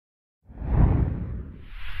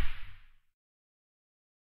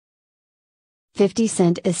50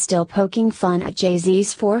 Cent is still poking fun at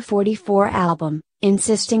Jay-Z's 444 album,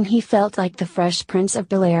 insisting he felt like the Fresh Prince of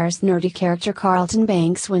Bel-Air's nerdy character Carlton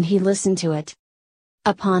Banks when he listened to it.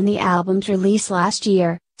 Upon the album's release last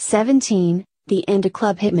year, 17, the indie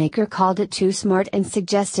club hitmaker called it too smart and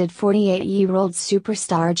suggested 48-year-old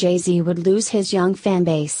superstar Jay-Z would lose his young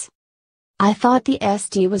fanbase. "I thought the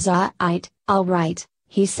ST was alright,"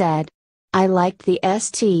 he said. "I liked the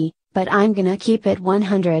ST, but I'm gonna keep it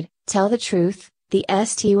 100, tell the truth, the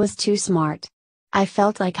ST was too smart. I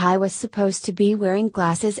felt like I was supposed to be wearing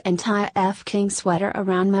glasses and tie a F-King sweater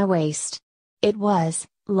around my waist. It was,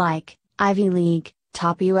 like, Ivy League,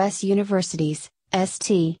 top US universities,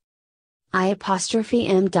 ST. I''M.M.A.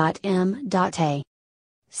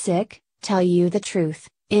 Sick, tell you the truth,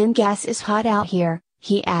 gas is hot out here,"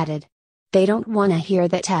 he added. "They don't wanna hear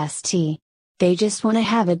that ST. They just wanna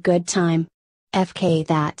have a good time. FK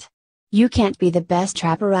that. You can't be the best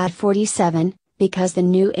rapper at 47, because the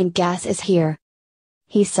new gas is here."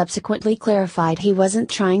 He subsequently clarified he wasn't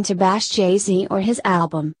trying to bash Jay-Z or his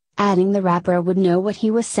album, adding the rapper would know what he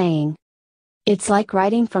was saying. "It's like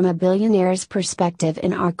writing from a billionaire's perspective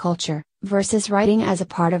in our culture, versus writing as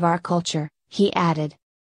a part of our culture," he added.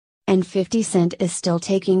 And 50 Cent is still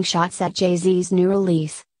taking shots at Jay-Z's new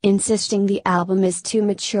release, insisting the album is too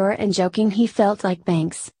mature and joking he felt like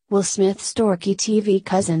Banks, Will Smith's dorky TV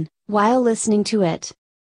cousin, while listening to it.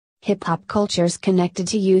 "Hip-hop culture's connected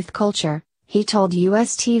to youth culture," he told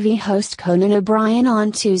US TV host Conan O'Brien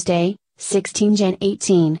on Tuesday, 16 Jan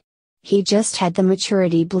 18. "He just had the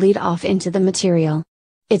maturity bleed off into the material.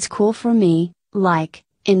 It's cool for me, like,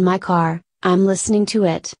 in my car, I'm listening to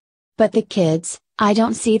it. But the kids, I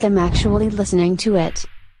don't see them actually listening to it."